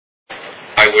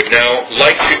I would now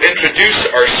like to introduce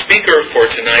our speaker for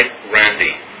tonight,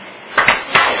 Randy.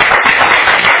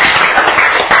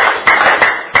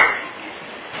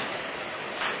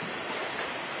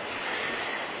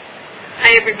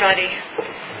 Hi, everybody.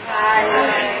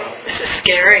 Hi. This is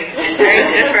scary and very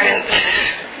different.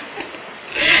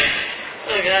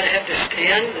 Oh, God, I have to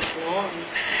stand this long.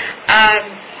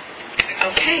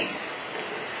 Okay.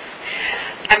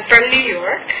 I'm from New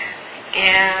York,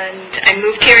 and I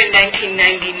moved here in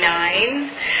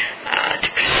 1999 to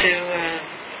pursue a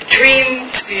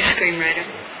dream to be a screenwriter,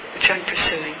 which I'm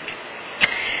pursuing.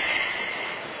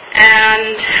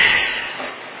 And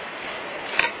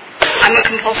I'm a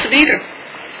compulsive eater.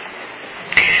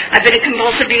 I've been a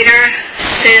compulsive eater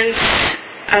since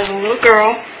I was a little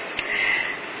girl.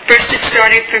 First it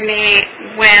started for me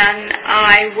when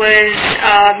I was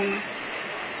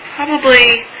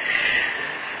probably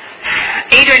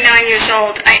 8 or 9 years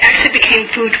old. I actually became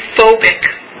food phobic.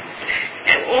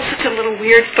 All sorts of little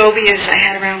weird phobias I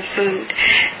had around food.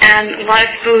 And a lot of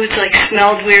foods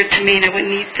smelled weird to me and I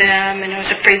wouldn't eat them, and I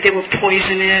was afraid they were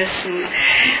poisonous. And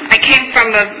I came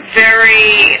from a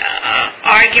very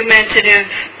argumentative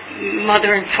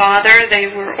mother and father. They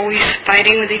were always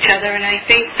fighting with each other, and I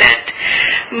think that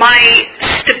my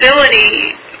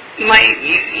stability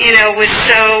was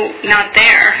so not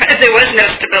there. There was no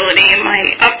stability in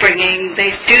my upbringing.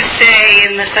 They do say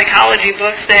in the psychology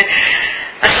books that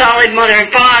a solid mother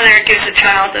and father gives a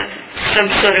child some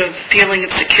sort of feeling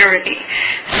of security.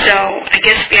 So I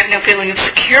guess if you have no feeling of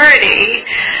security,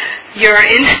 your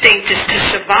instinct is to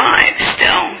survive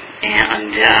still.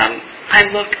 And I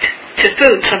looked to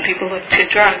food. Some people look to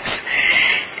drugs.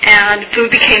 And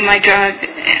food became my drug.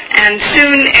 And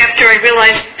soon after I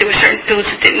realized there were certain foods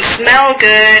that didn't smell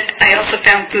good, I also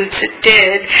found foods that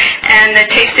did, and that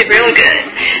tasted real good.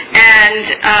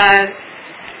 And,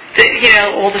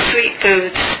 all the sweet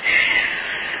foods.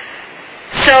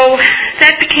 So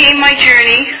that became my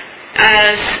journey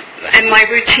and my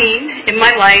routine in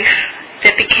my life.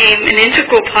 That became an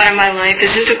integral part of my life,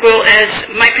 as integral as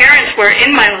my parents were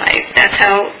in my life. That's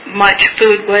how much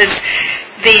food was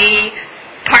the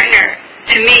partner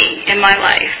to me in my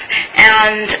life.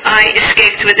 And I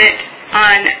escaped with it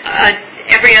on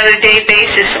every other day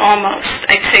basis almost.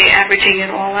 I'd say averaging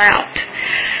it all out.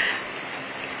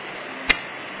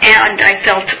 And I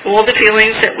felt all the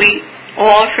feelings that we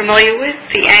all are familiar with,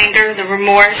 the anger, the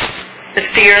remorse, the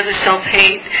fear, the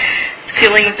self-hate, the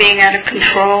feeling of being out of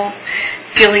control,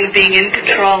 feeling of being in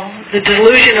control, the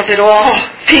delusion of it all,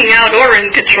 being out or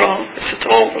in control. It's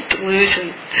all a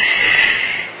delusion.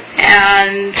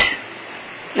 And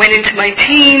went into my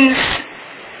teens,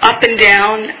 up and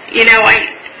down.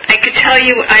 I could tell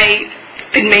you I've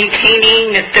been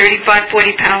maintaining a 35,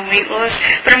 40-pound weight loss,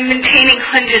 but I'm maintaining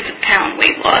hundreds of pound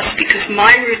weight loss because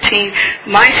my routine,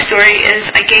 my story is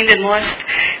I gained and lost,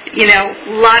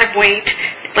 a lot of weight,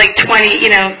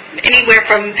 20, anywhere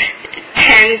from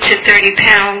 10 to 30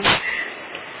 pounds,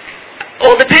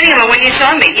 all depending on when you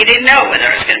saw me. You didn't know whether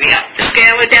I was going to be up the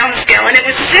scale or down the scale, and it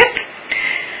was sick.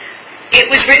 It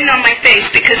was written on my face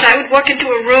because I would walk into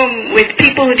a room with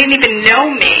people who didn't even know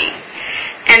me,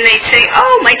 and they'd say,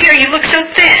 "Oh, my dear, you look so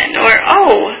thin," or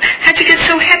 "Oh, how'd you get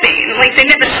so heavy?" And they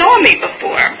never saw me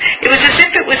before. It was as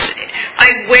if it was,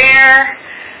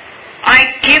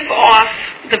 I give off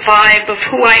the vibe of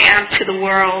who I am to the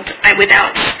world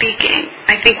without speaking.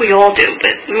 I think we all do,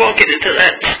 but we won't get into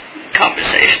that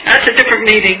conversation. That's a different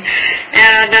meeting.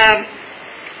 And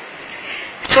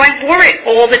so I wore it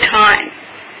all the time.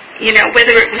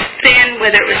 Whether it was thin,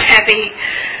 whether it was heavy,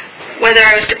 whether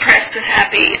I was depressed or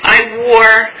happy, I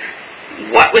wore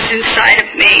what was inside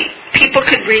of me. People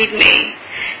could read me.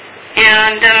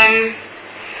 And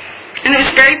it was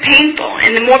very painful.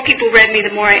 And the more people read me,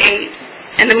 the more I ate.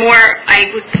 And the more I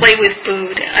would play with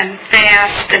food and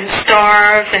fast and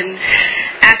starve and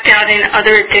act out in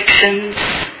other addictions.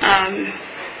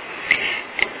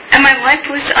 And my life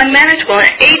was unmanageable.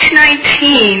 At age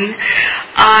 19,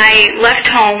 I left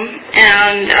home,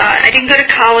 and I didn't go to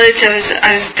college. I was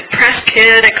a depressed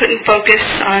kid. I couldn't focus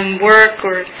on work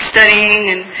or studying,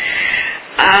 and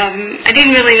I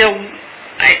didn't really know.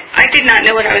 I did not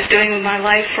know what I was doing with my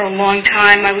life for a long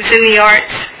time. I was in the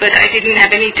arts, but I didn't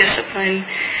have any discipline.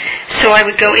 So I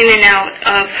would go in and out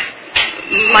of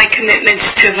my commitments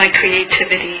to my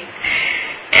creativity.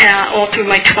 All through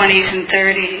my 20s and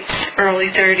 30s, early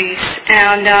 30s.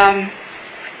 And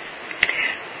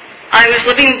I was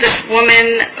living with this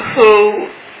woman who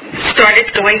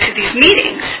started going to these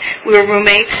meetings. We were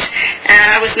roommates,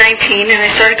 and I was 19, and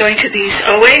I started going to these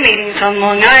OA meetings on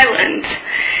Long Island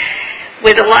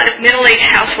with a lot of middle-aged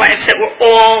housewives that were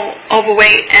all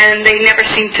overweight, and they never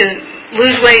seemed to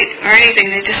lose weight or anything.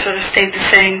 They just sort of stayed the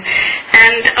same.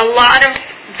 And a lot of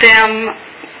them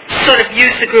sort of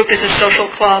used the group as a social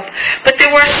club. But there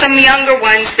were some younger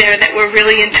ones there that were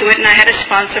really into it, and I had a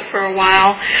sponsor for a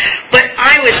while. But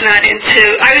I was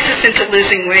just into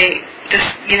losing weight, just,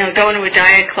 going to a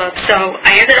diet club. So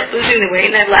I ended up losing the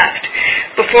weight, and I left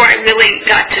before I really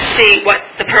got to see what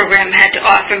the program had to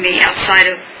offer me outside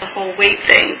of the whole weight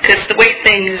thing. Because the weight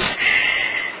thing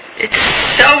it's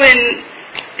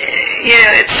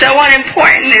so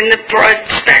unimportant in the broad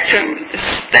spectrum.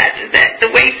 That the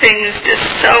weight thing is just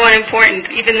so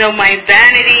unimportant. Even though my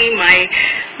vanity, my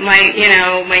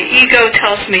ego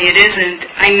tells me it isn't,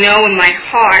 I know in my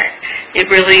heart it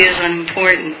really is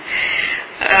unimportant.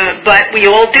 But we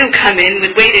all do come in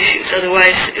with weight issues.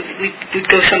 Otherwise, we'd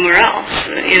go somewhere else.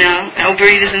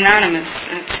 Overeaters Anonymous.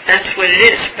 That's what it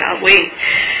is about weight,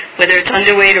 whether it's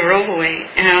underweight or overweight.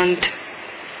 And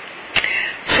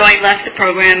so I left the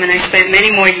program, and I spent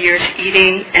many more years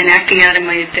eating and acting out of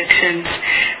my addictions.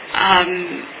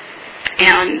 And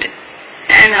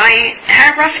I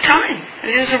had a rough time.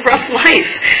 It was a rough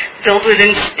life, filled with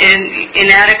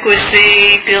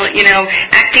inadequacy,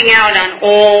 acting out on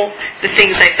all the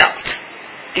things I felt.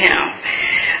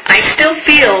 I still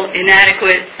feel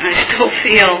inadequate, and I still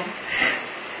feel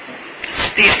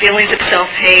these feelings of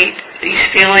self-hate, these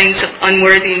feelings of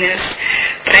unworthiness,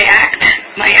 but I act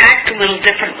a little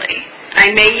differently.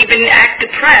 I may even act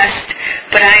depressed,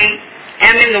 but I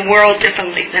am in the world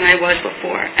differently than I was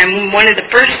before. And one of the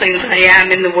first things I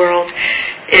am in the world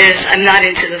is I'm not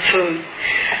into the food.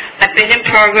 I've been in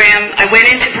program. I went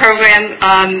into program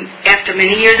after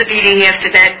many years of eating, after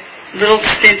that little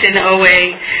stint in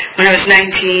OA when I was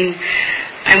 19.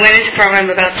 I went into program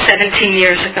about 17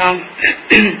 years ago.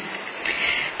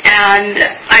 And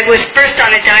I was first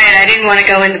on a diet. I didn't want to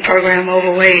go in the program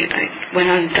overweight. I went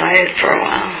on a diet for a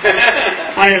while.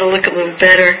 Wanted to look a little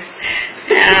better.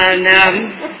 And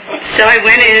so I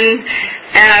went in,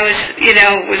 and I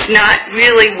was not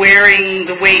really wearing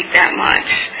the weight that much.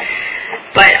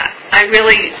 But I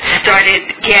really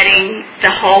started getting the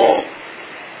whole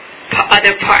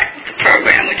other part of the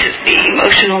program, which is the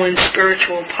emotional and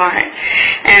spiritual part.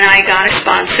 And I got a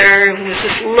sponsor who was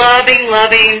this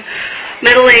loving,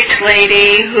 middle-aged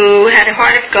lady who had a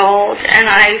heart of gold, and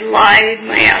I lied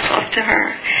my ass off to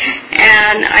her.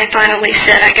 And I finally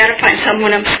said, I got to find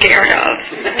someone I'm scared of.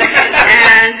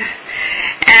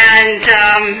 and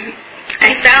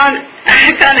I found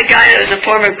a guy that was a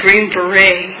former Green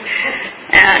Beret.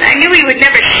 And I knew he would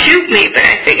never shoot me, but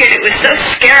I figured it was so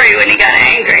scary when he got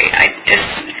angry. I just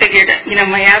figured,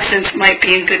 my absence might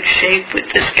be in good shape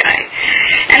with this guy.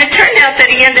 And it turned out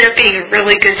that he ended up being a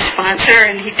really good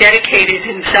sponsor, and he dedicated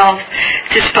himself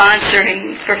to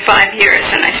sponsoring for 5 years,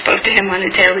 and I spoke to him on a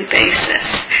daily basis.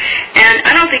 And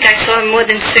I don't think I saw him more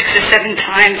than 6 or 7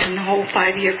 times in the whole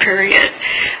 5-year period.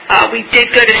 We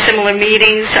did go to similar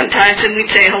meetings sometimes, and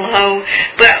we'd say hello,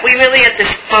 but we really had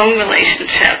this phone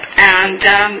relationship. And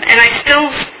I still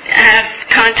have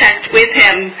contact with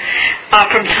him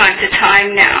from time to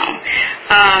time now.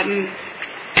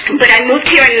 But I moved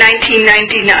here in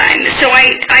 1999, so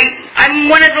I'm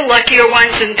one of the luckier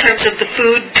ones in terms of the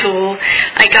food tool.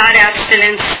 I got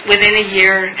abstinence within a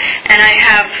year, and I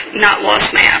have not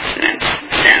lost my abstinence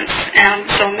since.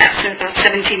 So I'm abstinent about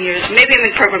 17 years. Maybe I'm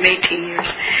in program 18 years.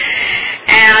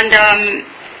 And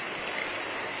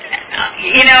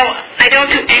I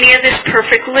don't do any of this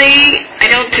perfectly. I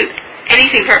don't do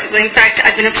anything perfectly. In fact,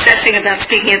 I've been obsessing about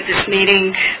speaking at this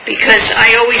meeting because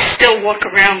I always still walk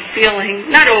around feeling,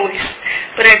 not always,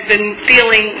 but I've been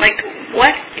feeling like,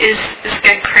 what, is this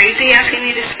guy crazy asking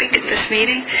me to speak at this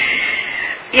meeting?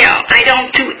 I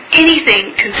don't do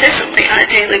anything consistently on a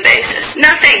daily basis.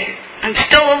 Nothing. I'm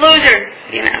still a loser,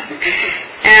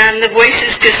 And the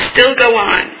voices just still go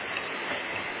on.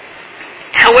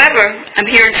 However, I'm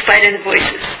here in spite of the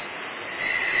voices.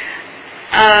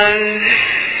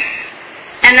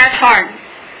 And that's hard.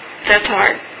 That's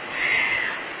hard.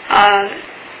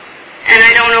 And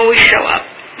I don't always show up.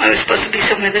 I was supposed to be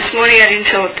somewhere this morning. I didn't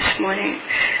show up this morning.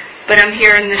 But I'm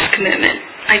here in this commitment.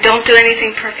 I don't do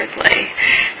anything perfectly.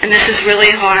 And this is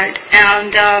really hard.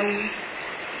 And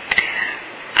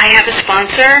I have a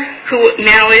sponsor who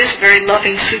now is a very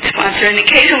loving, sweet sponsor. And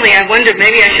occasionally I wonder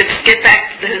maybe I should get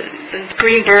back to the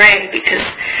Green Beret, because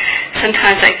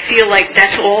sometimes I feel like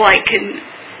that's all I can...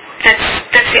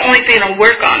 That's the only thing that'll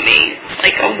work on me. It's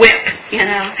like a whip,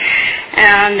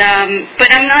 And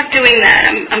but I'm not doing that.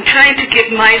 I'm trying to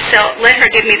give myself, let her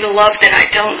give me the love that I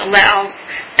don't allow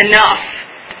enough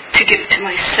to give to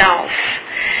myself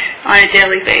on a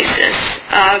daily basis.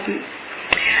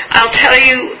 I'll tell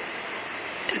you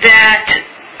that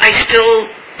I still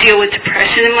deal with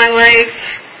depression in my life.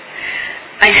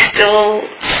 I still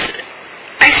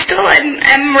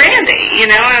am Randy. You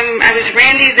know, I was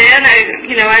Randy then.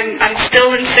 I'm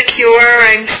still insecure.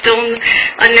 I'm still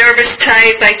a nervous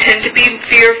type. I tend to be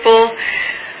fearful.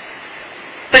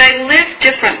 But I live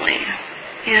differently.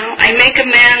 You know, I make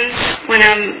amends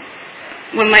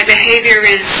when my behavior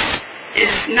is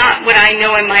not what I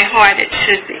know in my heart it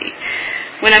should be.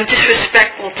 When I'm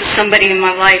disrespectful to somebody in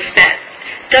my life that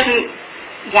doesn't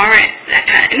warrant that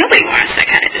kind of, nobody warrants that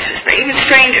kind of disrespect. Even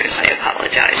strangers I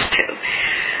apologize to.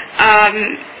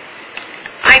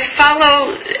 I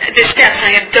follow the steps.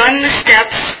 I have done the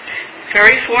steps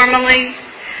very formally,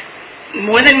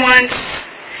 more than once.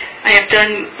 I have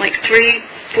done like 3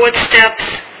 4 steps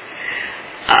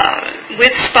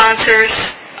with sponsors.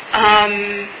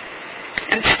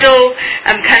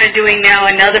 I'm kind of doing now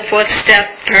another 4th step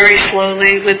very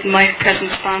slowly with my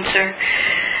present sponsor.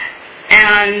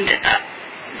 And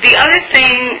the other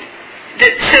thing,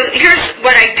 so here's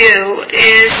what I do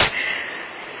is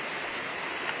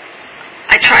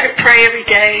I try to pray every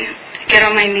day, get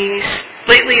on my knees.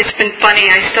 Lately it's been funny.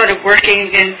 I started working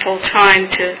again full time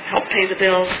to help pay the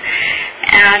bills.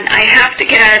 And I have to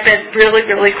get out of bed really,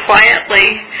 really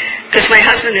quietly because my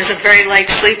husband is a very light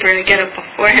sleeper. I get up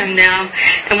before him now.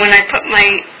 And when I put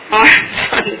my arms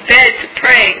on the bed to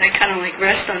pray, I kind of like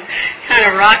rest on, kind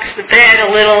of rocks the bed a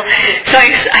little. So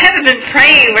I haven't been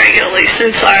praying regularly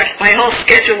since my whole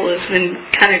schedule has been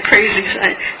kind of crazy. So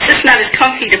it's just not as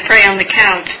comfy to pray on the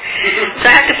couch. So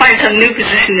I have to find some new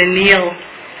position to kneel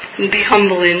and be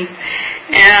humble in.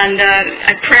 And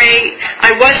I pray.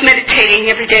 I was meditating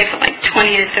every day for like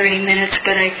 20 to 30 minutes,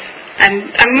 but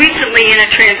I'm recently in a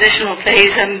transitional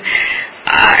phase.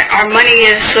 Our money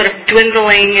is sort of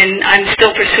dwindling, and I'm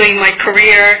still pursuing my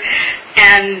career,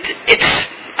 and it's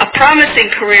a promising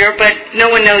career, but no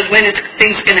one knows when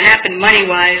things are going to happen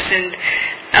money-wise. And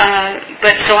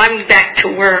but so I'm back to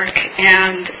work,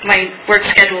 and my work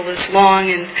schedule is long,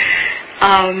 and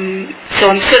so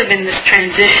I'm sort of in this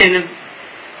transition of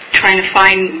trying to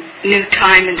find new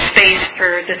time and space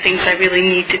for the things I really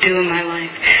need to do in my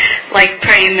life, like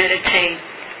pray and meditate.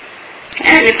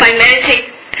 And if I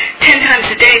meditate 10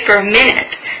 times a day for a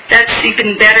minute, that's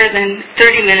even better than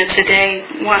 30 minutes a day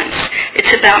once.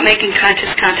 It's about making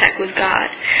conscious contact with God.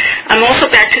 I'm also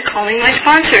back to calling my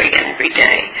sponsor again every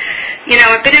day. You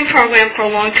know, I've been in program for a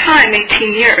long time,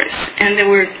 18 years, and there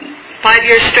were 5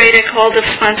 years straight I called the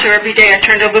sponsor every day. I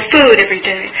turned over food every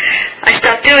day. I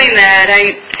stopped doing that.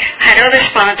 I had other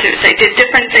sponsors. I did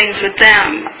different things with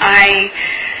them.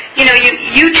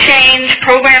 You change,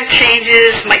 program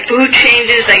changes, my food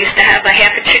changes. I used to have a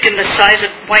half a chicken the size of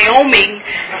Wyoming,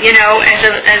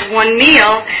 as one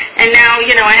meal, and now,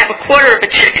 I have a quarter of a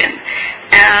chicken.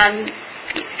 And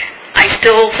I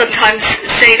still sometimes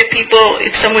say to people,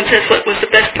 if someone says what was the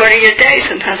best part of your day,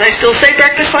 sometimes I still say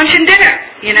breakfast, lunch, and dinner,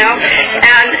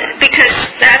 and because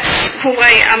that's who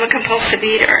I'm a compulsive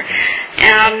eater.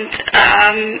 And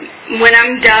when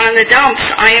I'm down in the dumps,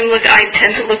 I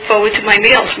tend to look forward to my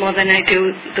meals more than I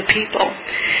do the people.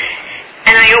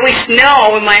 And I always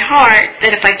know in my heart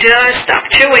that if I just stop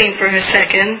chewing for a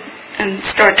second and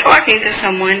start talking to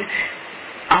someone,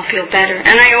 I'll feel better.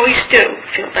 And I always do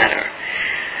feel better.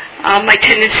 My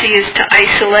tendency is to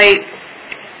isolate.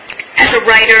 As a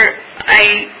writer,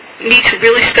 I need to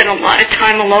really spend a lot of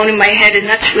time alone in my head, and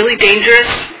that's really dangerous.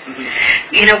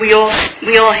 Mm-hmm.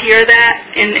 We all hear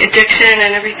that in addiction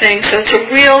and everything, so it's a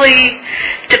really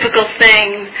difficult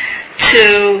thing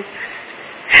to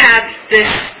have this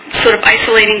sort of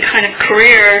isolating kind of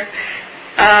career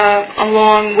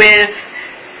along with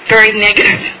very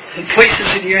negative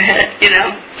voices in your head,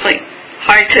 It's like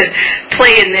hard to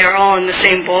play in there all in the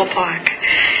same ballpark.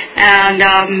 And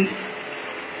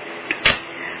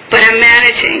but I'm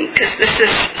managing because this is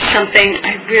something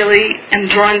I really am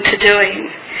drawn to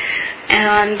doing.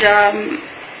 And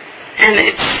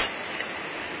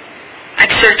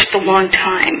I've searched a long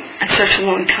time.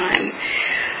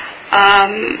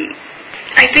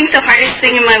 I think the hardest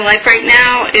thing in my life right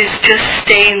now is just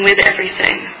staying with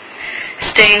everything.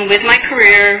 Staying with my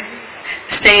career,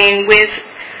 staying with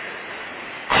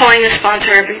calling a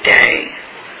sponsor every day.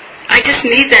 I just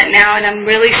need that now, and I'm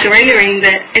really surrendering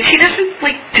that. And she doesn't,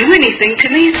 do anything to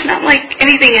me. It's not like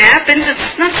anything happens.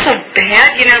 It's not so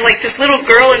bad. Like this little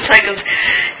girl inside goes,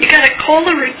 you got to call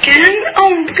her again?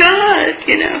 Oh, God,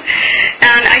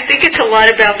 And I think it's a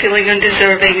lot about feeling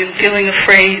undeserving and feeling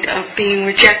afraid of being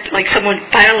rejected, like someone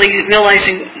finally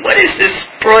realizing, what is this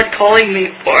broad calling me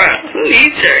for? Who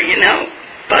needs her,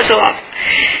 Buzz off.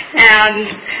 And,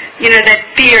 that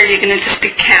fear, you're going to just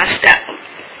be cast out.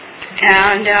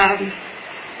 And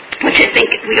which I think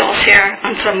we all share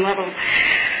on some level.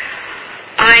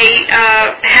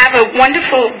 I have a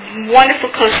wonderful, wonderful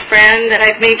close friend that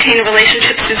I've maintained a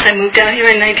relationship since I moved out here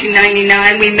in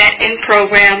 1999. We met in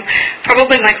program.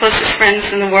 Probably my closest friends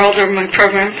in the world are my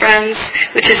program friends,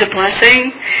 which is a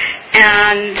blessing.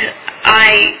 And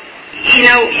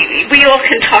we all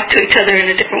can talk to each other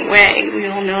in a different way. We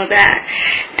all know that.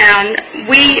 And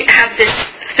we have this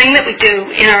thing that we do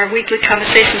in our weekly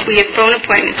conversations. We have phone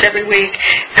appointments every week.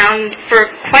 And for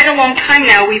quite a long time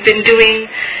now, we've been doing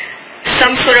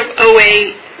some sort of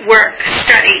OA work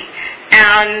study.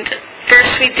 And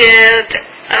first we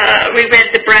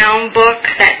read the Brown book,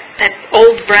 that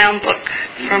old Brown book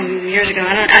from years ago.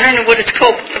 I don't know what it's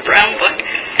called, the Brown book.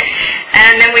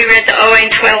 And then we read the OA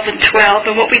 12 and 12.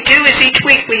 And what we do is each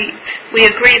week we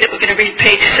agree that we're going to read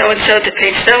page so-and-so to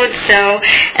page so-and-so,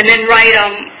 and then write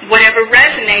whatever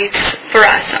resonates for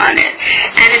us on it.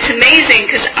 And it's amazing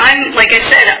because like I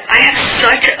said, I have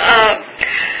such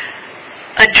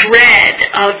a dread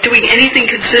of doing anything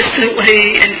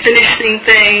consistently and finishing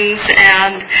things,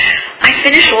 and I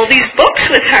finish all these books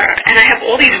with her, and I have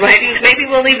all these writings. Maybe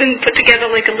we'll even put together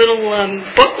like a little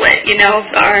booklet,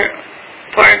 of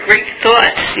our great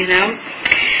thoughts,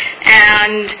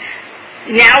 and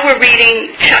now we're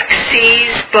reading Chuck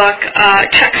C's book.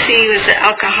 Chuck C was an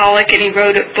alcoholic, and he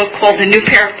wrote a book called The New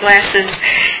Pair of Glasses.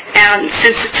 And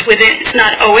since it's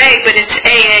not OA, but it's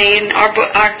AA, and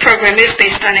our program is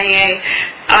based on AA,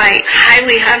 I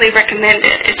highly, highly recommend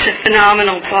it. It's a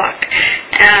phenomenal book.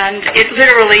 And it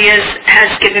literally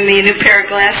has given me a new pair of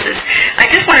glasses. I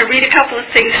just want to read a couple of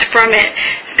things from it,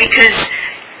 because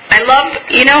I love,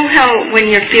 how when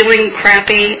you're feeling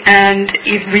crappy and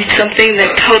you read something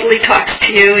that totally talks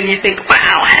to you and you think,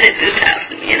 wow, how did this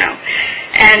happen,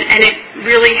 and it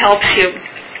really helps you.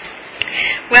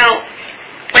 Well,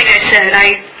 like I said,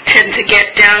 I tend to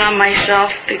get down on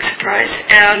myself, big surprise,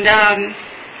 and I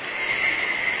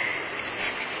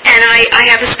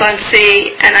have a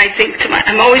sponsee, and I think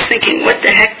I'm always thinking, what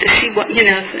the heck does she want,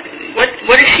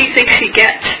 what does she think she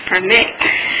gets from me?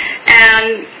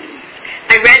 And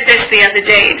I read this the other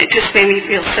day, and it just made me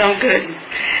feel so good.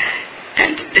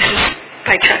 And this is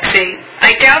by Chuck C.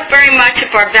 I doubt very much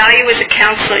if our value as a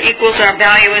counselor equals our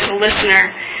value as a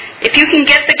listener. If you can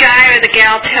get the guy or the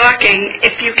gal talking,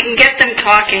 if you can get them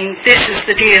talking, this is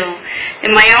the deal.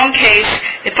 In my own case,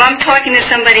 if I'm talking to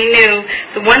somebody new,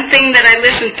 the one thing that I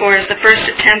listen for is the first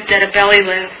attempt at a belly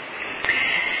laugh.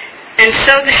 And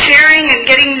so the sharing and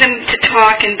getting them to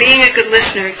talk and being a good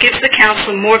listener gives the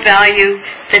counselor more value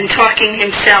than talking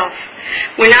himself.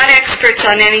 We're not experts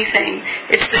on anything.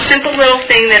 It's the simple little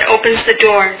thing that opens the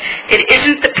door. It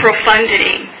isn't the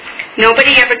profundity.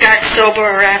 Nobody ever got sober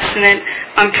or abstinent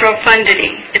on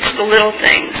profundity. It's the little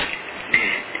things.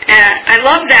 And I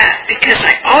love that because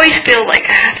I always feel like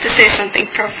I have to say something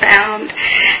profound.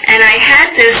 And I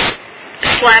had this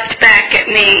slapped back at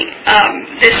me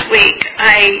this week.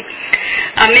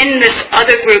 I'm in this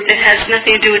other group that has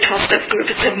nothing to do with 12-step group.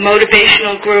 It's a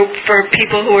motivational group for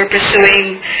people who are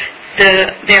pursuing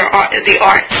the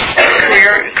arts,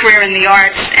 career in the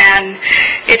arts, and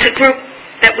it's a group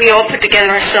that we all put together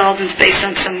ourselves and based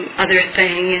on some other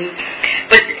thing.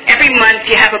 But every month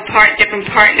you have a different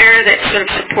partner that sort of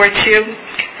supports you.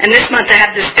 And this month I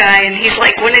have this guy, and he's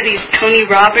like one of these Tony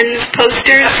Robbins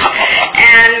posters.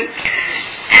 And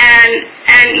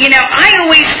I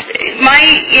always, my,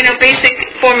 basic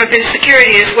form of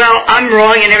insecurity is, well, I'm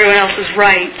wrong and everyone else is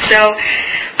right. So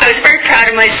I was very proud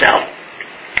of myself.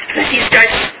 Because he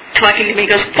starts talking to me, he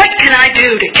goes, what can I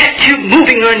do to get you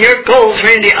moving on your goals,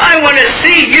 Randy? I want to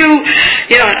see you,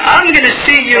 and I'm going to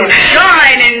see you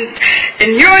shine,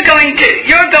 and you're going to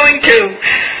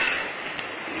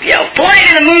fly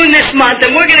to the moon this month,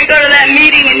 and we're going to go to that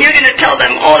meeting, and you're going to tell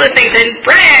them all the things, and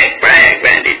brag,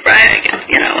 Randy, brag.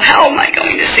 How am I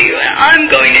going to see you?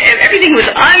 And everything was,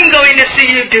 I'm going to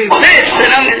see you do this,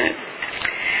 and I'm going to.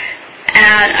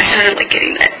 And I started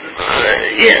getting that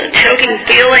choking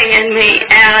feeling in me,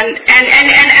 and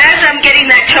as I'm getting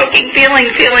that choking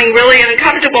feeling really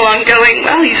uncomfortable, I'm going,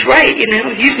 well, he's right,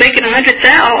 he's making 100,000,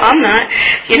 I'm not,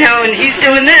 and he's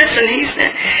doing this, and he's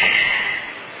that.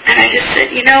 And I just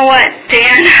said, you know what,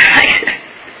 Dan,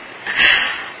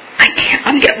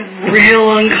 I'm getting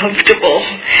real uncomfortable.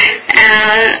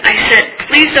 And I said,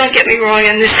 please don't get me wrong,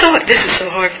 and this is so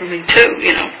hard for me too,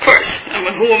 of course,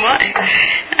 who am I?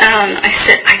 I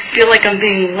said, I feel like I'm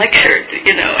being lectured,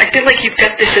 I feel like you've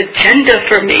got this agenda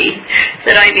for me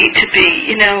that I need to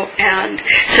be, and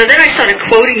so then I started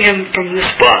quoting him from this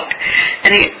book,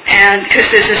 and because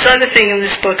there's this other thing in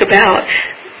this book about,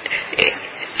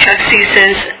 Chuck C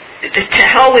says, to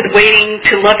hell with waiting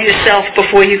to love yourself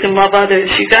before you can love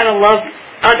others. You got to love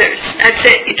others. That's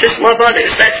it. You just love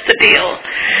others. That's the deal.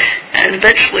 And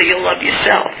eventually you'll love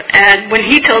yourself. And when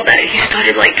he told that, he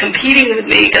started like competing with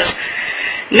me. He goes,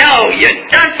 no, you're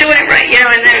not doing it right,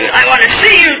 and then I want to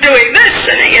see you doing this,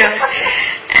 and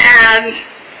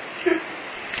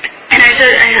I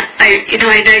said, it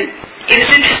was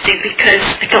interesting because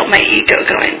I felt my ego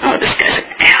going, oh, this guy's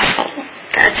an asshole.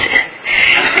 That's it.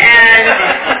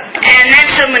 And then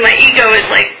suddenly my ego is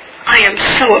like, I am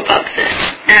so above this,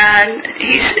 and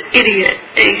he's an idiot.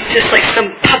 He's just like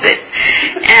some puppet,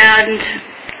 and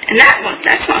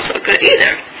that's not so good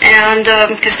either. And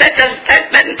because that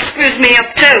screws me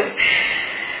up too.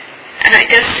 And I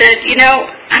just said,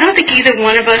 I don't think either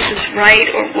one of us is right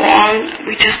or wrong.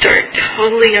 We just are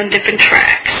totally on different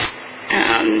tracks.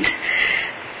 And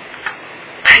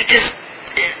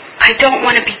I don't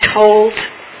want to be told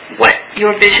what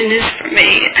your vision is for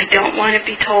me. I don't want to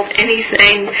be told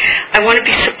anything. I want to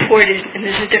be supported, and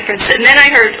there's a difference. And then I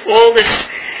heard all this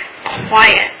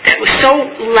quiet that was so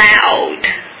loud,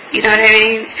 you know what I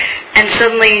mean? And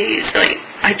suddenly he's like,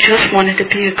 I just wanted to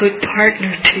be a good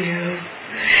partner to you.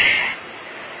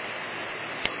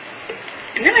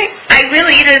 And then I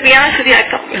really, to be honest with you, I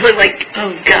felt really like,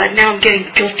 oh God, now I'm getting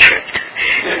guilt tripped.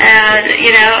 And,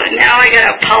 now I got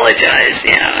to apologize.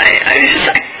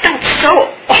 I felt so,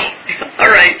 all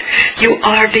right, you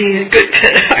are being a good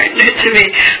partner to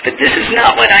me, but this is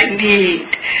not what I need.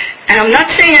 And I'm not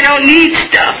saying I don't need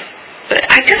stuff, but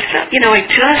I just felt,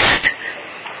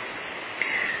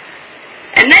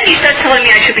 and then he starts telling me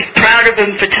I should be proud of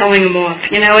him for telling him off,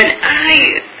 and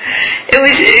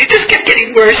it just kept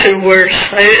getting worse and worse.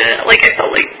 I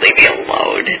felt like, leave me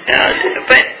alone.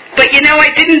 But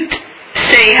I didn't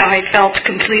say how I felt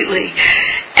completely.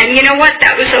 And you know what?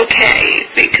 That was okay,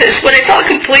 because what I felt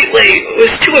completely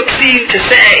was too obscene to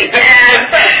say.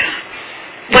 And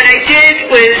what I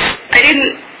did was,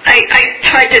 I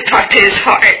tried to talk to his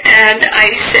heart, and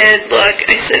I said, look,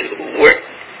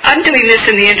 I'm doing this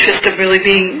in the interest of really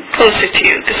being closer to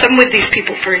you, because I'm with these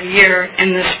people for a year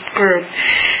in this group.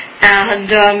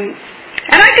 And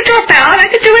I could drop out. I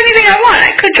could do anything I want.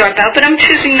 I could drop out, but I'm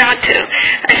choosing not to.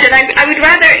 I said, I would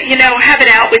rather, have it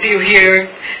out with you here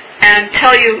and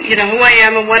tell you, who I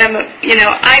am and what I'm,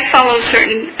 I follow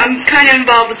I'm kind of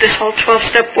involved with this whole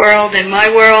 12-step world and my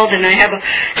world, and I have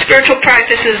spiritual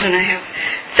practices, and I have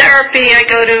therapy I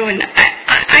go to, and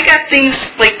I got things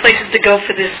like places to go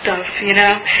for this stuff,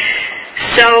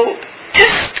 So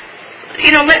just,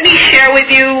 let me share with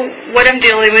you what I'm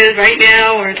dealing with right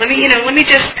now, or let me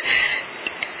just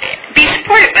be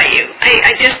supported by you.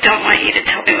 I just don't want you to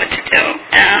tell me what to do.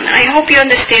 And I hope you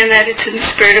understand that it's in the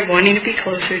spirit of wanting to be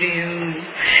closer to you.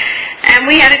 And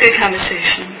we had a good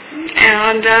conversation.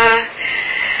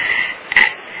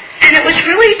 And it was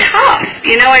really tough.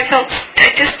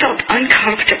 I just felt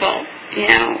uncomfortable,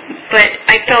 but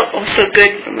I felt also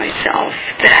good for myself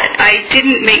that I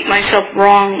didn't make myself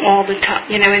wrong all the time,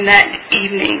 in that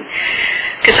evening.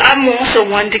 Because I'm also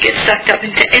one to get sucked up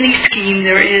into any scheme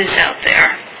there is out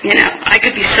there. I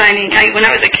could be when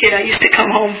I was a kid, I used to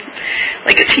come home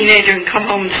like a teenager and come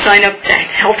home and sign up to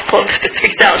health clubs for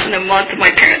 $3,000 a month, and my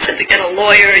parents had to get a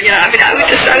lawyer. I was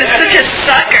such a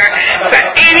sucker for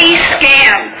any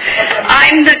scam.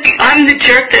 I'm the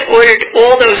jerk that ordered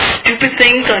all those stupid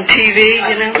things on TV,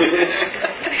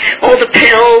 all the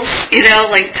pills,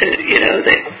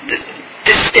 that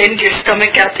distend your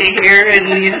stomach out to here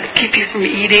and keep you from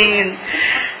eating. And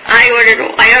I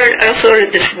also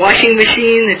ordered this washing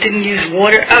machine that didn't use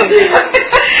water. Oh,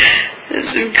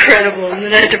 it's incredible. And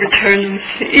then I had to return them.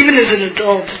 Even as an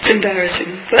adult, it's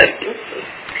embarrassing. But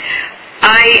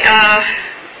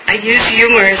I use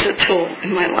humor as a tool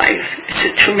in my life. It's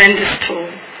a tremendous tool.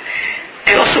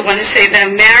 I also want to say that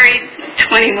I'm married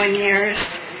 21 years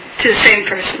to the same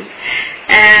person,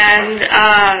 and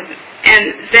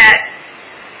that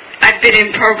I've been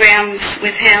in programs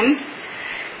with him.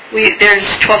 There's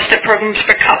 12-step programs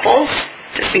for couples,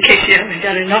 just in case you haven't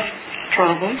got enough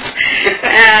problems.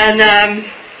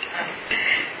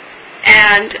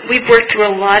 And we've worked through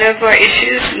a lot of our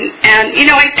issues. And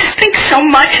I just think so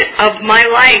much of my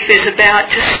life is about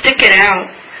just stick it out.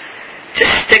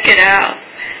 Just stick it out,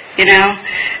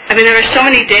 there are so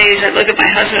many days I look at my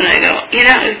husband and I go,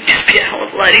 it'd just be a hell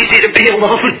of a lot easier to be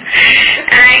alone.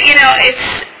 And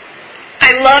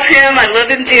I love him, I love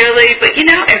him dearly, but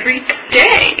every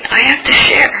day I have to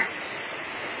share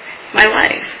my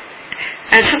life.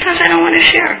 And sometimes I don't want to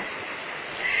share.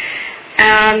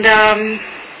 And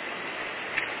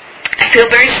I feel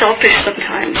very selfish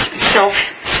sometimes,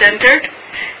 self-centered,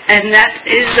 and that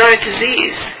is our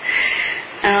disease.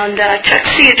 And Chuck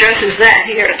C addresses that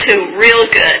here too, real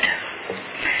good.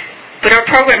 But our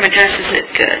program addresses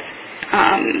it good.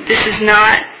 This is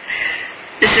not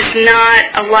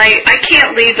a life. I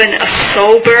can't live in a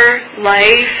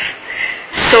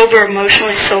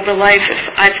emotionally sober life if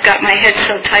I've got my head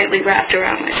so tightly wrapped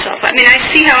around myself. I mean, I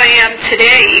see how I am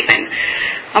today even.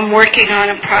 I'm working on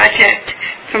a project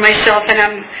for myself,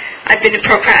 and I've been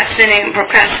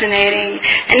procrastinating,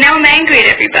 and now I'm angry at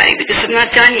everybody because I'm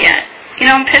not done yet.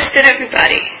 I'm pissed at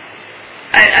everybody.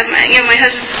 My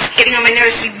husband's getting on my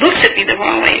nerves. He looks at me the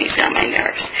wrong way, and he's on my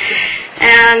nerves.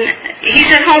 And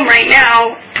he's at home right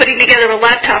now putting together a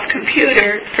laptop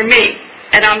computer for me,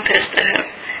 and I'm pissed at him,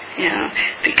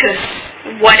 because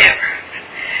whatever.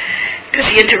 Because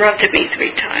he interrupted me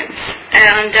 3 times.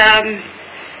 And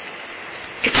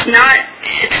it's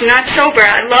not sober.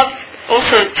 I love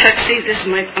also Chuck C.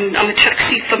 I'm a Chuck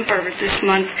C. thumper this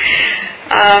month.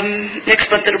 Next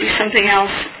month it'll be something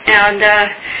else. And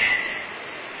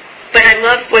but I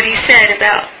love what he said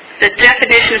about the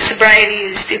definition of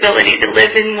sobriety is the ability to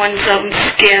live in one's own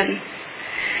skin.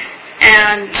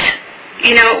 And,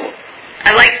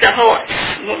 I like the whole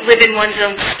live in one's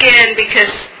own skin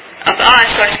because of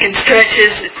us, our skin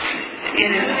stretches,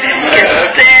 gets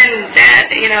thin,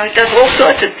 it does all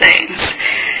sorts of things.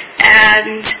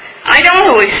 And I don't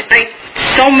always,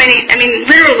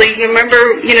 literally, you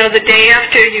remember, the day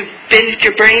after you binged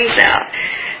your brains out,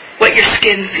 what your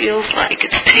skin feels like.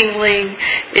 It's tingling,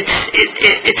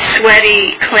 it's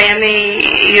sweaty, clammy,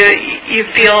 you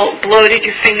feel bloated,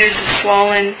 your fingers are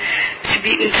swollen. You've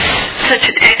eaten such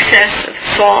an excess of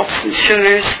salts and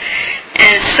sugars,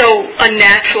 and it's so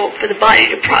unnatural for the body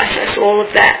to process all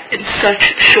of that in such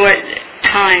short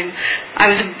time. I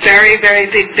was a very, very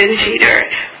big binge eater.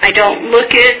 I don't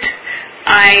look it.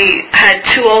 I had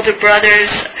 2 older brothers.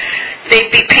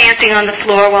 They'd be panting on the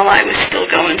floor while I was still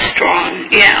going strong.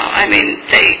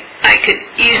 I could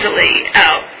easily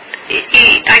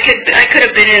eat. I could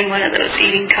have been in one of those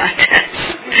eating contests.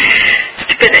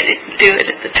 Stupid I didn't do it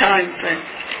at the time,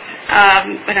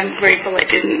 but I'm grateful I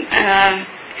didn't.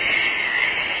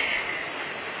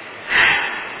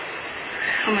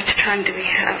 How much time do we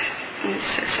have?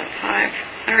 6:05.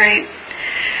 All right.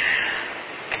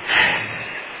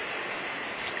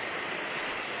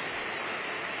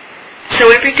 So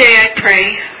every day I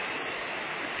pray.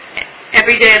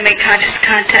 Every day I make conscious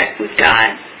contact with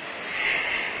God.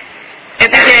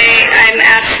 Every day I'm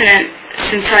abstinent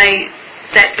since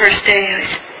that first day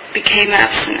I became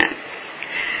abstinent.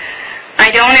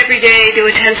 I don't every day do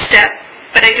a 10-step,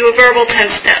 but I do a verbal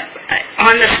 10-step,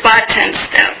 on-the-spot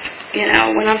 10-step.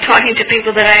 When I'm talking to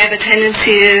people that I have a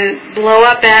tendency to blow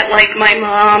up at, like my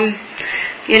mom,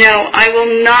 I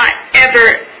will not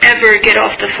ever get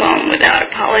off the phone without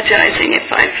apologizing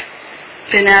if I've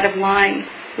been out of line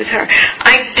with her.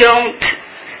 I don't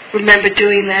remember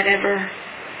doing that ever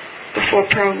before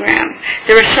program.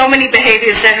 There are so many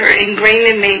behaviors that are ingrained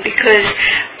in me because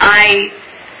I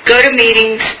go to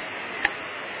meetings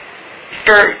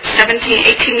for 17,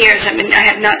 18 years. I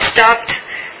have not stopped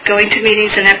going to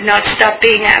meetings and have not stopped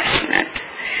being abstinent.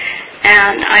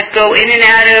 And I go in and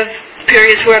out of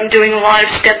periods where I'm doing a lot of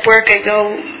step work. I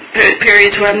go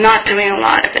periods where I'm not doing a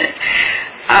lot of it.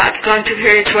 I've gone through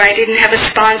periods where I didn't have a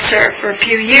sponsor for a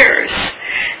few years.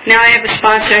 Now I have a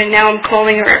sponsor, and now I'm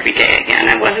calling her every day again.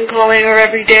 I wasn't calling her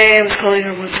every day. I was calling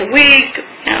her once a week,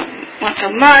 once a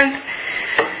month.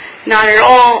 Not at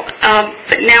all.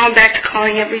 But now I'm back to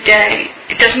calling every day.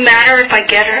 It doesn't matter if I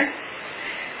get her.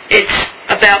 It's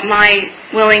about my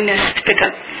willingness to pick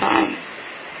up the phone.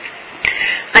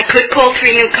 I could call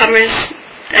 3 newcomers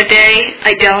a day.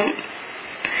 I don't.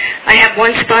 I have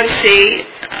one sponsee.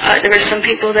 There are some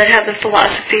people that have the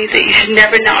philosophy that you should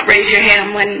never not raise your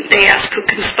hand when they ask who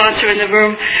can sponsor in the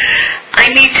room. I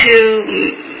need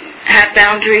to have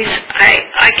boundaries.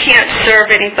 I can't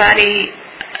serve anybody,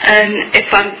 and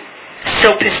if I'm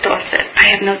so pissed off that I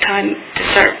have no time to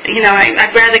serve.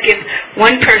 I'd rather give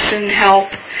one person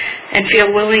help and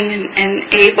feel willing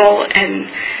and able and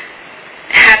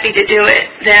happy to do it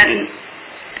than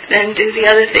do the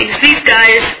other things. These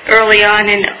guys early on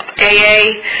in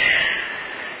AA,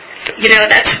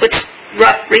 that's what's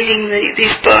rough reading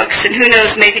these books, and who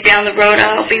knows, maybe down the road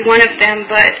I'll be one of them,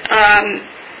 but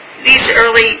these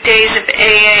early days of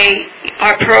AA,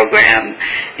 our program,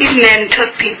 these men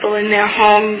took people in their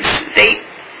homes. They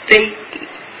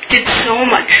did so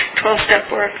much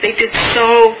 12-step work. They did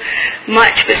so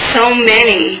much with so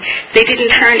many. They didn't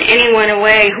turn anyone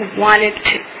away who wanted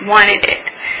it.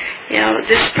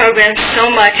 This program so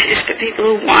much is for people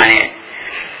who want it.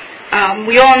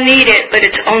 We all need it, but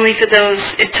it's only for those.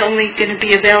 It's only going to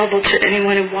be available to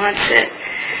anyone who wants it.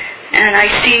 And I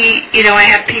see, I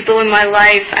have people in my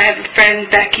life. I have a friend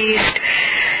back east,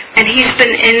 and he's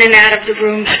been in and out of the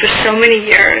rooms for so many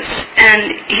years,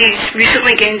 and he's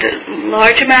recently gained a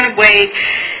large amount of weight.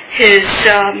 His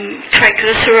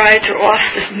triglycerides are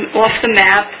off the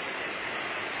map.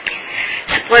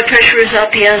 His blood pressure is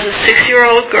up. He has a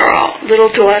 6-year-old girl, little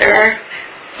daughter,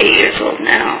 8 years old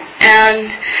now, and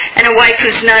a wife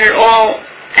who's not at all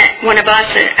one of us,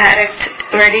 an addict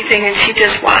or anything, and she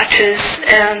just watches,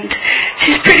 and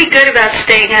she's pretty good about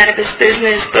staying out of his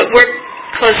business, but we're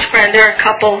close friends. They're a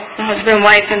couple, a husband and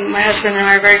wife, and my husband and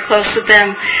I are very close with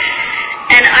them.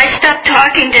 And I stopped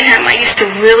talking to him. I used to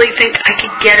really think I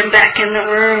could get him back in the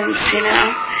rooms,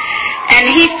 And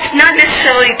he's not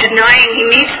necessarily denying he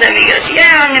needs them. He goes,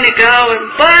 yeah, I'm going to go,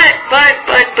 and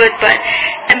but.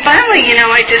 And finally,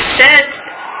 I just said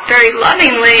very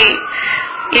lovingly,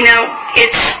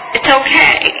 it's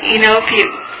okay.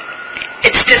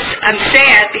 It's just, I'm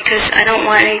sad because I don't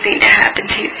want anything to happen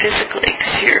to you physically,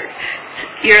 because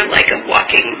you're like a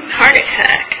walking heart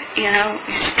attack,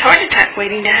 It's a heart attack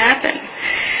waiting to happen.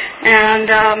 And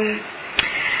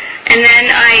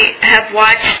then I have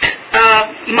watched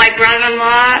my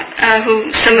brother-in-law,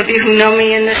 who some of you who know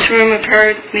me in this room have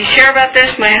heard me share about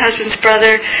this. My husband's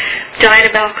brother died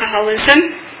of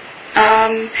alcoholism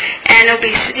and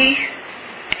obesity,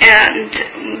 and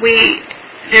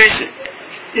there's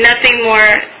nothing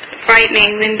more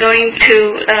frightening than going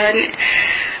to an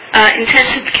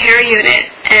intensive care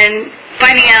unit and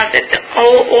finding out that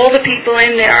all the people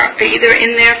in there are either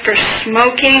in there for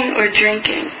smoking or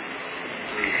drinking.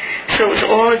 So it was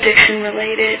all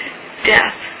addiction-related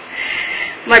death.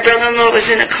 My brother-in-law was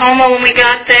in a coma when we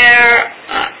got there.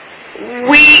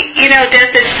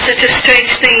 Death is such a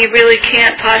strange thing, you really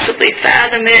can't possibly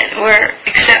fathom it or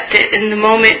accept it in the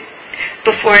moment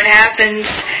before it happens,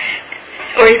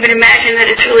 or even imagine that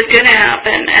it's really going to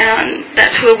happen. And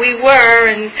that's where we were,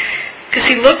 and because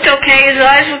he looked okay, his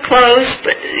eyes were closed,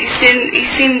 but he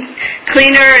seemed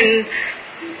cleaner and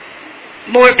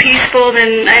more peaceful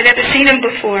than I'd ever seen him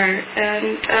before.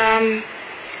 And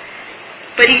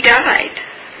but he died.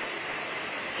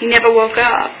 He never woke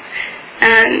up,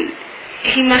 and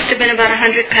he must have been about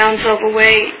 100 pounds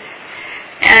overweight,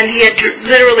 and he had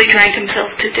literally drank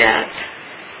himself to death.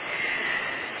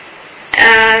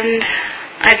 And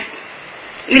I've,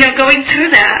 going through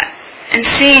that and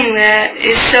seeing that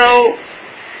is so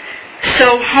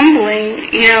humbling.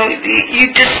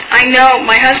 I know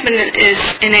my husband is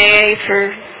in AA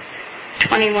for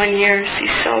 21 years.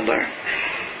 He's sober.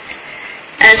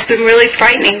 And it's been really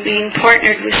frightening being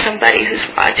partnered with somebody who's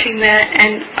watching that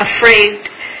and afraid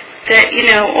that,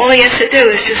 all he has to do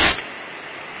is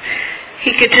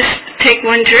he could just take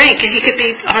one drink and he could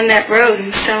be on that road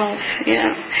himself,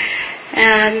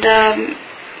 And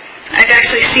I've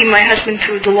actually seen my husband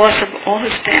through the loss of all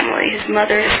his family, his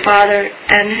mother, his father,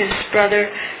 and his brother.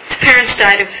 His parents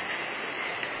died of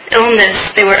illness.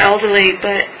 They were elderly,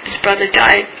 but his brother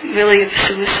died really of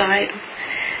suicide.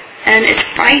 And it's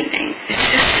frightening.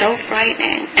 It's just so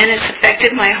frightening. And it's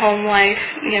affected my home life,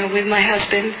 with my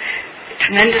husband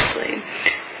tremendously.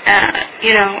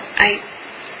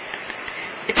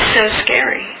 It's so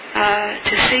scary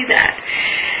to see that.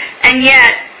 And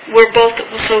yet, we're both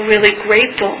also really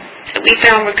grateful that we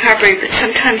found recovery, but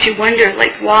sometimes you wonder,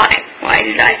 why?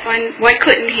 Why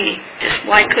couldn't he? Just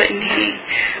why couldn't he?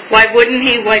 Why wouldn't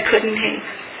he? Why couldn't he?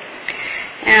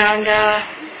 And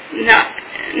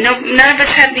none of us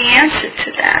have the answer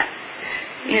to that.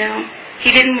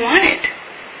 He didn't want it.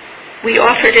 We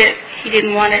offered it. He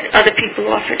didn't want it. Other people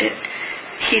offered it.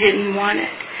 He didn't want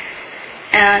it.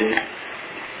 And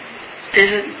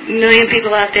there's a million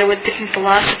people out there with different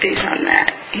philosophies on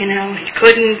that. He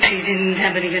couldn't, he didn't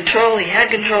have any control, he had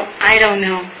control, I don't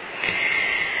know.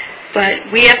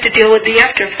 But we have to deal with the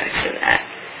after effects of that.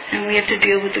 And we have to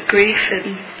deal with the grief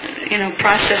and,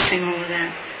 processing all of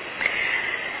that.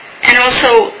 And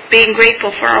also being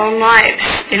grateful for our own lives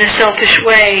in a selfish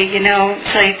way,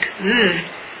 it's like,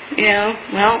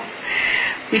 well,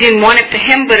 we didn't want it for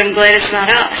him, but I'm glad it's not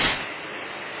us.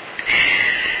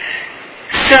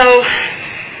 So,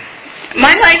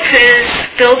 my life is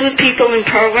filled with people in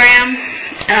program.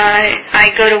 I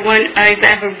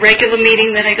have a regular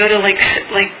meeting that I go to, like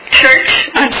church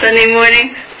on Sunday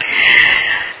morning.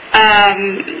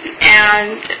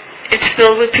 And it's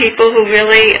filled with people who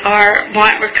really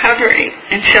want recovery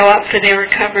and show up for their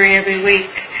recovery every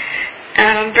week.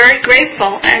 And I'm very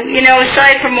grateful. And,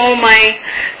 aside from all my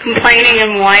complaining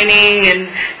and whining and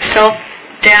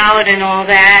self-doubt and all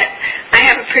that, I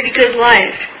have a pretty good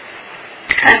life.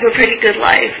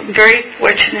 I'm very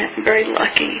fortunate and very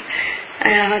lucky.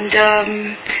 And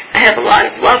I have a lot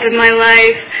of love in my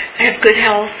life. I have good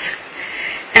health.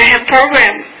 And I have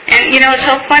program. And, it's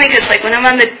so funny because, like, when I'm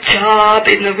on the job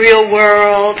in the real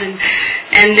world and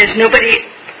there's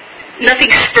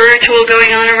nothing spiritual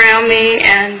going on around me,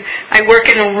 and I work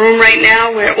in a room right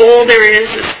now where all there is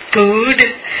food.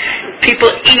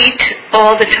 People eat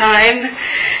all the time.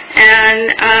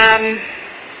 And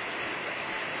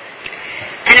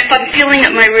if I'm feeling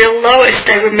at my real lowest,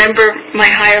 I remember my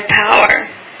higher power.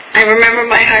 I remember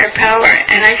my higher power,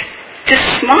 and I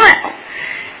just smile.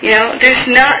 There's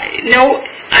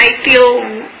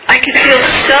I can feel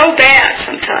so bad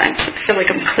sometimes. I feel like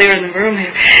I'm clearing the room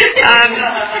here.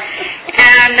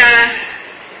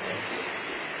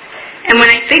 And when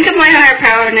I think of my higher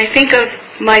power and I think of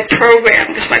my program,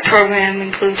 because my program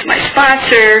includes my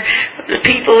sponsor, the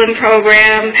people in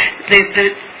program,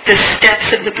 the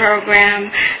steps of the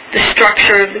program, the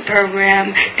structure of the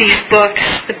program, these books,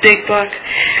 the big book,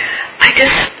 I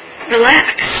just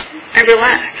relax. I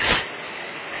relax.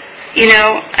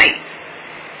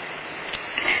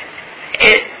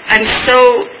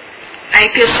 I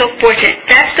feel so fortunate.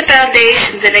 That's the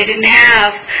foundation that I didn't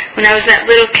have when I was that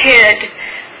little kid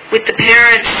with the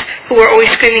parents who were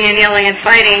always screaming and yelling and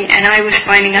fighting, and I was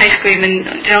finding ice cream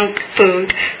and junk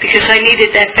food because I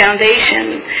needed that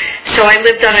foundation. So I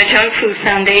lived on a junk food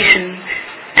foundation,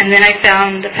 and then I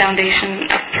found the foundation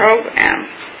of program.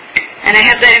 And I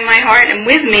have that in my heart and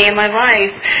with me in my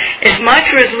life, as much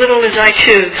or as little as I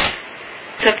choose.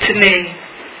 It's up to me.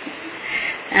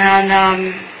 And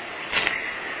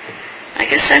I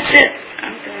guess that's it.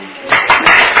 I'm done.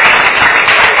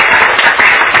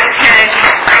 Okay.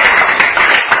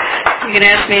 You can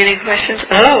ask me any questions.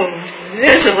 Oh,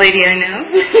 there's a lady I know.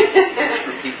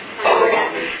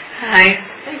 Hi.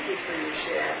 Thank you for your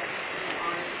share.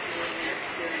 Honesty and your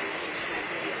experiences might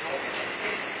be helpful.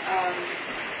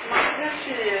 My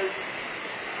question is,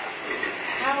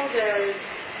 how does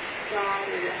God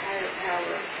or your higher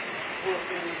power work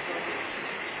in the program?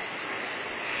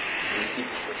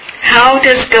 How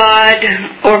does God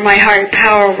or my higher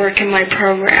power work in my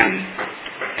program?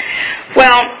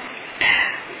 Well,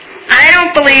 I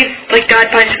don't believe like God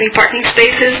finds me parking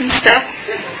spaces and stuff.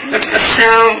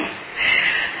 So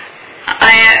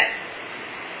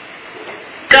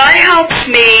God helps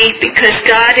me because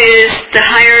God is the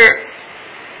higher.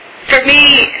 For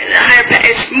me,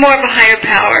 it's more of a higher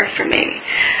power for me.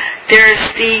 There's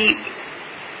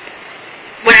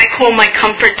what I call my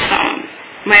comfort zone,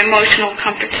 my emotional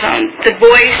comfort zone, the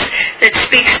voice that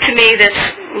speaks to me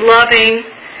that's loving.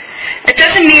 It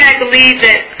doesn't mean I believe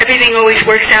that everything always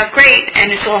works out great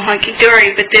and it's all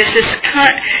hunky-dory, but there's this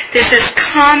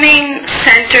calming,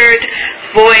 centered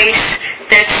voice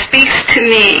that speaks to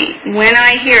me when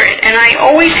I hear it, and I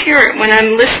always hear it when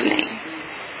I'm listening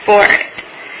for it.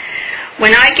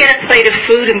 When I get a plate of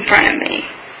food in front of me,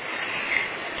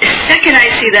 the second I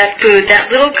see that food, that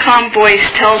little calm voice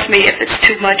tells me if it's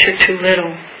too much or too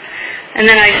little. And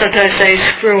then I sometimes say,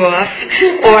 screw off.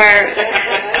 Or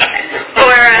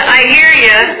I hear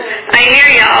you,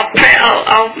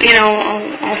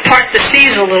 I'll part the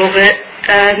seas a little bit.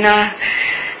 And,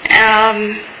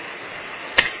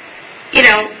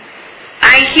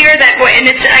 I hear that voice, and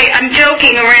I'm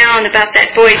joking around about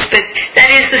that voice, but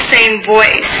that is the same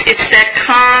voice. It's that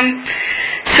calm,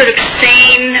 sort of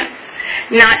sane,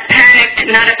 not panicked,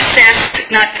 not obsessed,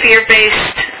 not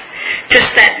fear-based, just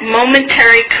that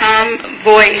momentary calm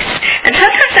voice. And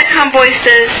sometimes that calm voice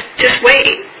says, just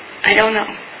wait. I don't know.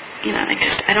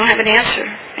 I don't have an answer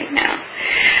right now.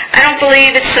 I don't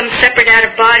believe it's some separate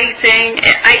out-of-body thing.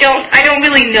 I don't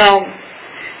really know.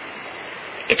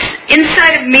 It's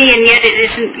inside of me, and yet it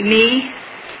isn't me,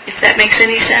 if that makes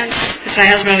any sense. As my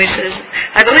husband always says,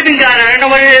 I believe in God, I don't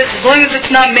know what it is, as long as it's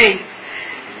not me.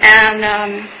 And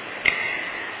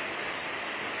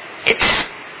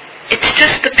it's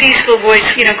just the peaceful voice,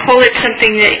 call it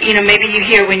something that, maybe you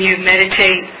hear when you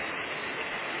meditate.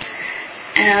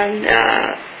 And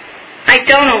I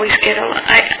don't always get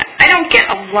I don't get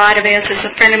a lot of answers. A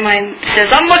friend of mine says,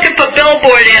 I'm looking for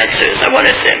billboard answers. I want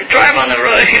to drive on the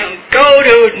road, go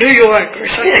to New York or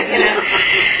something,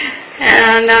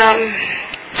 And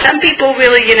some people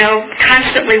really,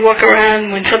 constantly walk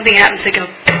around when something happens, they go,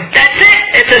 that's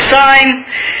it, it's a sign.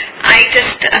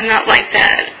 I'm not like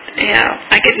that.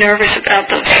 I get nervous about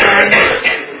those signs.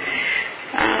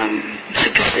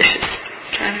 Superstitious.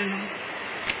 I don't know.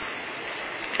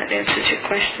 If that answers your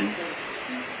question.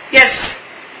 Yes?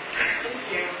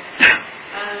 Thank you.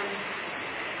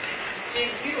 Did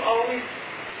you always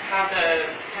have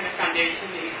a kind of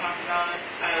foundation that you talked about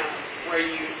where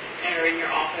you enter in your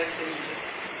office and you just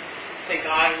say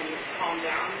God and you calm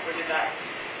down? Or did that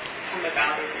come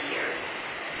about over the years?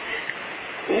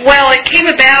 Well, it came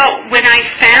about when I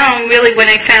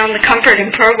found the comfort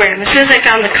in program. As soon as I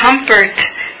found the comfort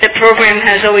that program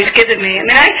has always given me. I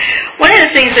mean, one of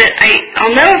the things that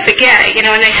I'll never forget, and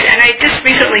I just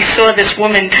recently saw this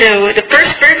woman too. The very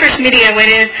first meeting I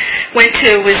went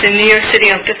to was in New York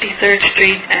City on 53rd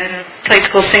Street at a place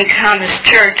called St. Thomas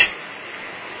Church.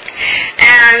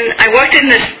 And I walked in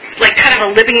this kind of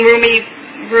a living room,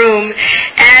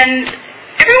 and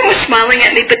everyone was smiling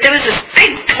at me, but there was this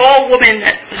big, tall woman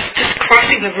that was just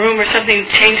crossing the room or something to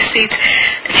change seats.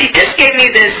 And she just gave me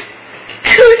this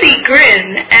toothy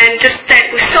grin, and just that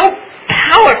was so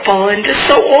powerful and just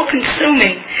so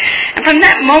all-consuming. And from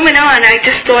that moment on, I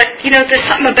just thought, there's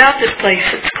something about this place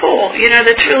that's cool,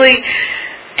 that's really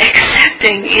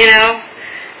accepting,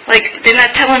 Like, they're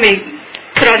not telling me,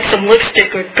 put on some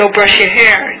lipstick or go brush your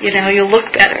hair, you'll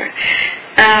look better.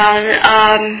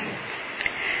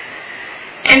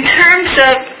 In terms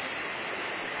of,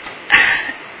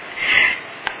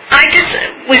 I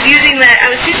was using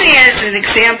it as an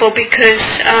example because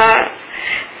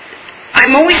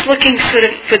I'm always looking sort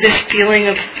of for this feeling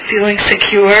of feeling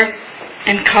secure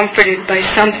and comforted by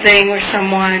something or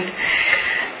someone.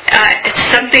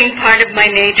 It's something part of my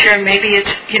nature. Maybe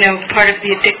it's, part of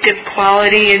the addictive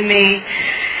quality in me.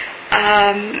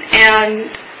 And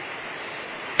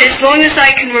as long as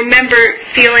I can remember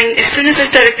as soon as I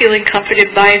started feeling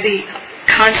comforted by the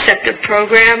concept of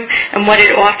program and what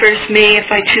it offers me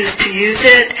if I choose to use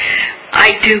it,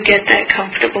 I do get that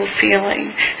comfortable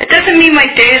feeling. It doesn't mean my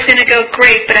day is going to go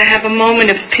great, but I have a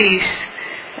moment of peace,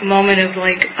 a moment of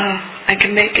I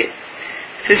can make it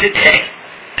through the day.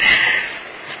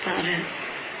 That's about it.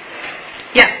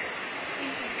 Yeah?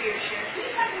 Thank you for your share. Can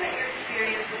you talk about your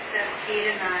experience with steps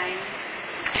 8 and 9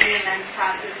 in the amends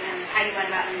process and how you went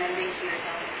about amending to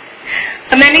yourself?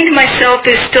 Amending to myself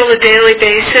is still a daily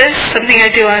basis, something I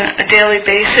do on a daily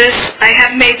basis. I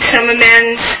have made some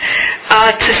amends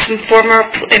to some former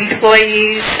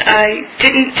employees. I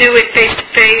didn't do it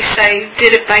face-to-face. I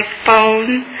did it by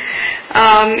phone.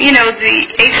 The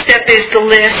 8th step is the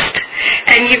list,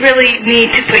 and you really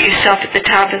need to put yourself at the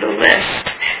top of the list.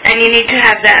 And you need to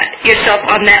have yourself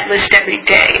on that list every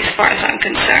day, as far as I'm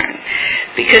concerned.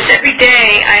 Because every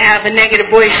day I have a negative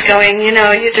voice going,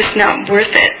 you're just not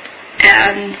worth it.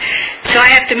 And so I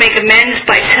have to make amends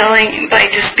by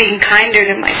just being kinder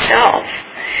to myself.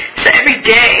 So every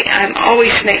day I'm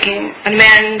always making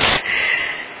amends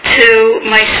to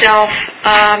myself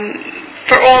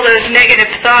for all those negative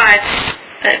thoughts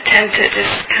that tend to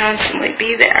just constantly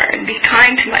be there, and be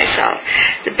kind to myself.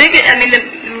 The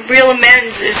real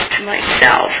amends is to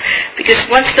myself, because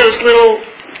once those little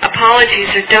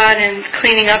apologies are done and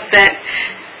cleaning up the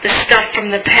stuff from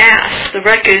the past, the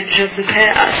wreckage of the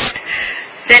past,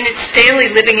 then it's daily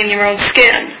living in your own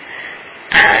skin.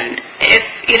 And if,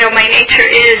 my nature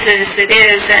is as it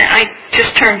is, and I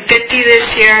just turned 50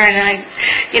 this year, and I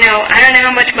don't know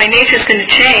how much my nature is going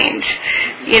to change.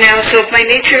 So if my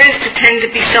nature is to tend to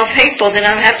be self-hateful, then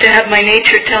I'll have to have my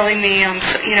nature telling me I'm,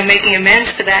 making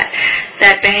amends for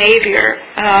that behavior.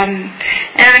 And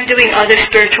I'm doing other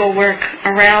spiritual work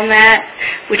around that,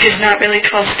 which is not really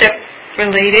 12-step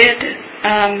related,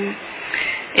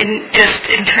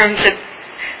 in terms of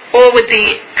all with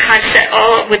the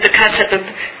concept of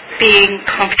being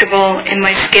comfortable in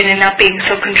my skin and not being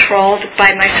so controlled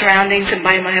by my surroundings and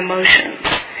by my emotions.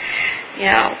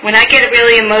 When I get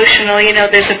really emotional,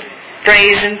 there's a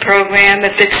phrase in program,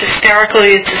 if it's hysterical,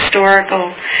 it's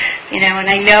historical. And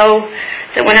I know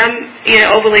that when I'm,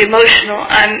 overly emotional,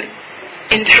 I'm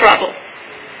in trouble.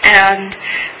 And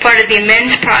part of the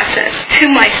amends process to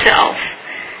myself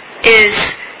is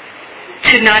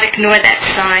to not ignore that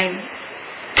sign.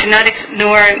 To not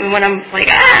ignore when I'm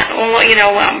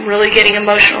I'm really getting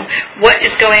emotional. What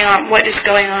is going on? What is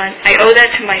going on? I owe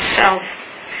that to myself.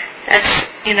 That's,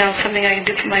 something I can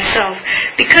do for myself.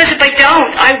 Because if I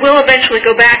don't, I will eventually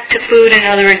go back to food and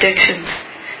other addictions.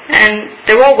 And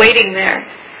they're all waiting there.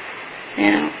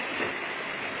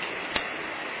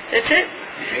 That's it?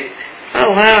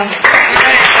 Oh, wow.